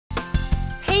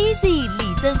PayEasy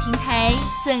礼赠平台，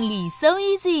赠礼 So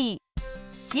Easy，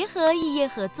 结合异业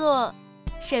合作、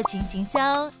社群行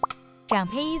销，让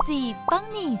PayEasy 帮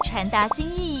你传达心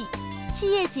意。企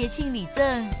业节庆礼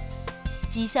赠、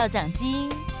绩效奖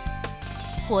金、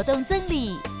活动赠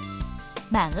礼、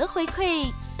满额回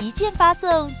馈，一键发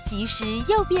送，及时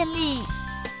又便利。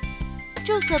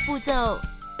注册步骤：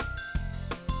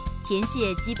填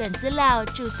写基本资料，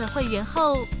注册会员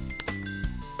后，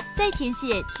再填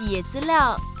写企业资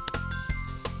料，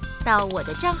到我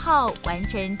的账号完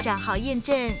成账号验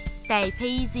证，待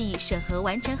PayEasy 审核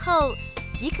完成后，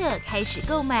即可开始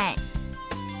购买。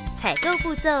采购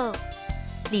步骤：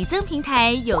礼赠平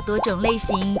台有多种类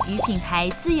型与品牌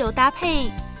自由搭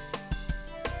配，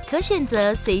可选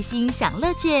择随心享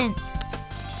乐券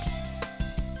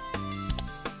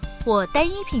或单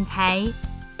一品牌。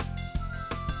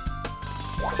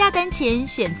下单前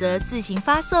选择自行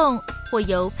发送或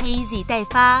由 PayEasy 代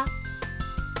发。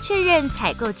确认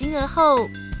采购金额后，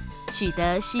取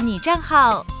得虚拟账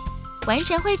号，完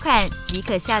成汇款即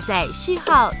可下载序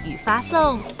号与发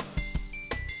送。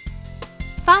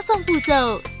发送步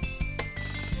骤：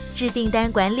制订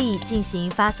单管理进行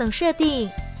发送设定。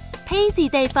PayEasy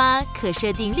代发可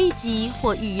设定立即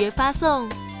或预约发送。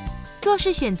若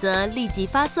是选择立即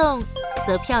发送，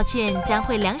则票券将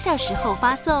会2小时后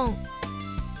发送。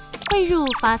汇入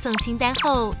发送清单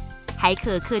后，还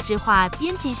可客制化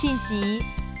编辑讯息、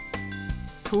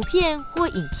图片或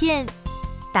影片，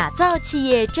打造企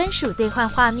业专属兑换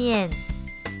画面，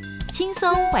轻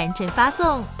松完成发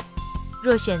送。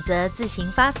若选择自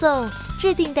行发送，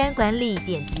制订单管理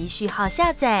点击序号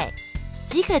下载，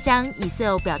即可将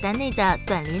Excel 表单内的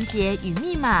短连结与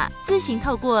密码自行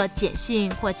透过简讯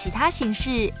或其他形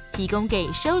式提供给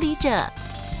收礼者。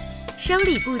收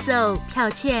礼步骤：票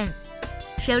券，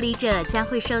收礼者将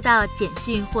会收到简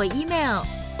讯或 email，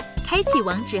 开启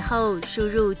网址后输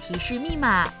入提示密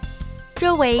码。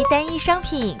若为单一商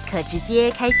品，可直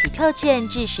接开启票券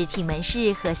至实体门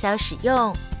市核销使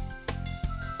用。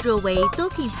若为多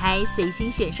品牌随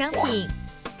心选商品，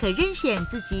可任选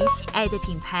自己喜爱的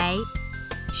品牌，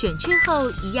选券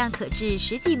后一样可至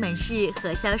实体门市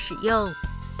核销使用。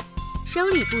收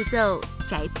礼步骤：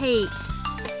宅配，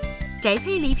宅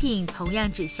配礼品同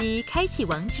样只需开启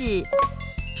网址，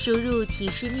输入提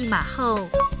示密码后，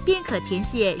便可填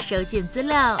写收件资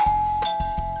料，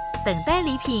等待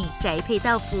礼品宅配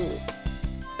到府。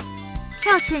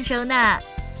票券收纳，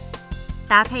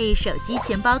搭配手机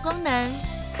钱包功能，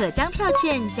可将票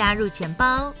券加入钱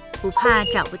包，不怕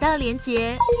找不到连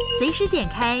结，随时点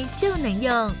开就能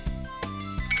用。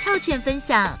票券分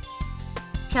享，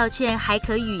票券还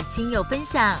可与亲友分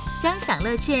享，将享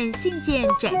乐券信件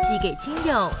转寄给亲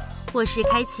友，或是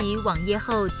开启网页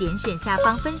后点选下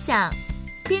方分享，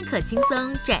便可轻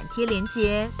松转贴连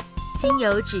结，亲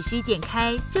友只需点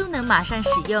开就能马上使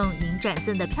用您转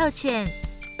赠的票券。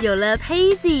有了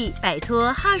PayEasy 摆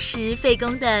脱耗时费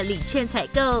工的礼券采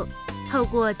购，透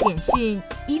过简讯、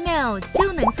email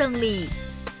就能送礼，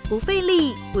不费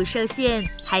力、不受限，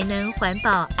还能环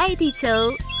保爱地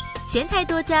球。全台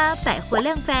多家百货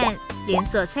量贩、连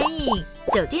锁餐饮、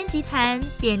酒店集团、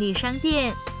便利商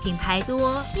店，品牌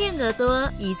多、面额多，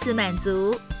一次满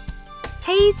足。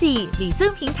PayEasy 礼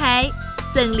赠平台，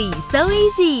赠礼 So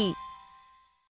Easy。